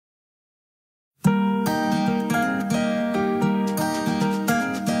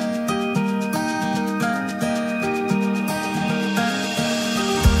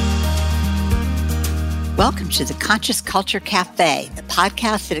Welcome to the Conscious Culture Cafe, the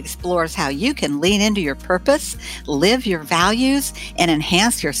podcast that explores how you can lean into your purpose, live your values, and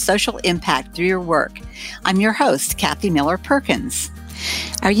enhance your social impact through your work. I'm your host, Kathy Miller Perkins.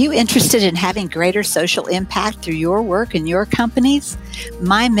 Are you interested in having greater social impact through your work and your companies?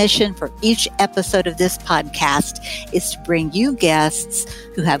 My mission for each episode of this podcast is to bring you guests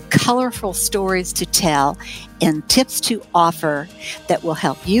who have colorful stories to tell and tips to offer that will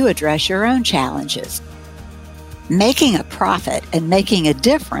help you address your own challenges. Making a profit and making a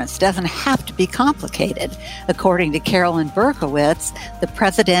difference doesn't have to be complicated, according to Carolyn Berkowitz, the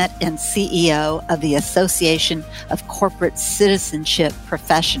president and CEO of the Association of Corporate Citizenship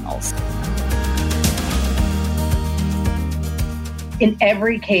Professionals. In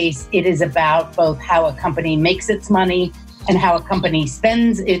every case, it is about both how a company makes its money and how a company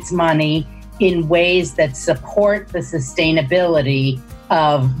spends its money in ways that support the sustainability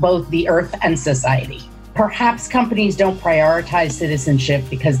of both the earth and society. Perhaps companies don't prioritize citizenship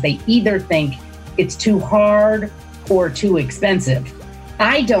because they either think it's too hard or too expensive.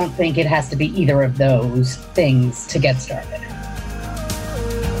 I don't think it has to be either of those things to get started.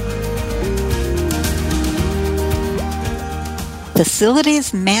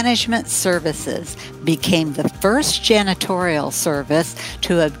 Facilities Management Services became the first janitorial service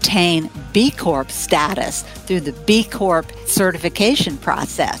to obtain B Corp status through the B Corp certification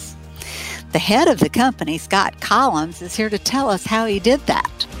process. The head of the company, Scott Collins, is here to tell us how he did that.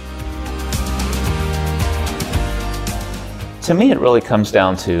 To me, it really comes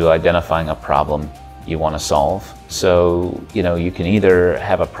down to identifying a problem you want to solve. So, you can either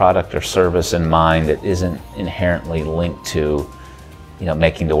have a product or service in mind that isn't inherently linked to,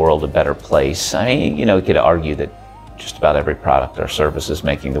 making the world a better place. I mean, you could argue that just about every product or service is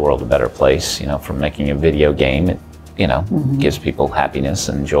making the world a better place, from making a video game, gives people happiness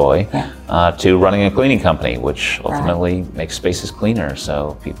and joy, to running a cleaning company, which ultimately makes spaces cleaner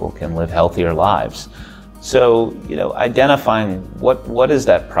so people can live healthier lives. So, identifying what is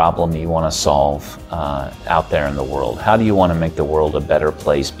that problem you want to solve out there in the world? How do you want to make the world a better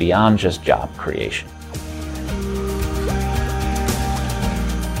place beyond just job creation?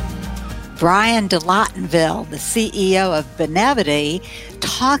 Brian DeLottenville, the CEO of Benevity,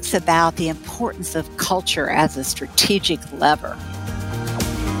 talks about the importance of culture as a strategic lever.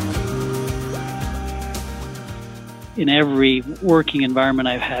 In every working environment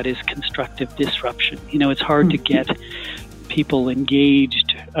I've had is constructive disruption. It's hard to get people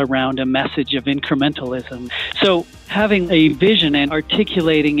engaged around a message of incrementalism. So having a vision and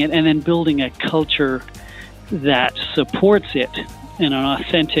articulating it and then building a culture that supports it in an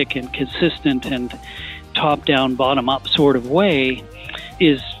authentic and consistent and top-down, bottom-up sort of way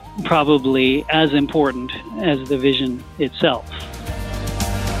is probably as important as the vision itself.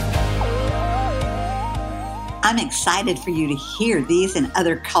 I'm excited for you to hear these and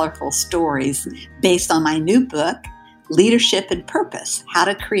other colorful stories based on my new book, Leadership and Purpose: How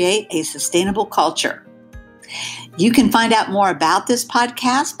to Create a Sustainable Culture. You can find out more about this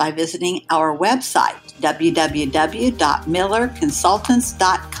podcast by visiting our website,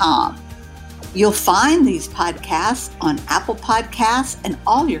 www.millerconsultants.com. You'll find these podcasts on Apple Podcasts and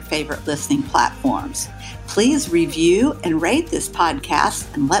all your favorite listening platforms. Please review and rate this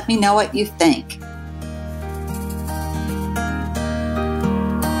podcast and let me know what you think.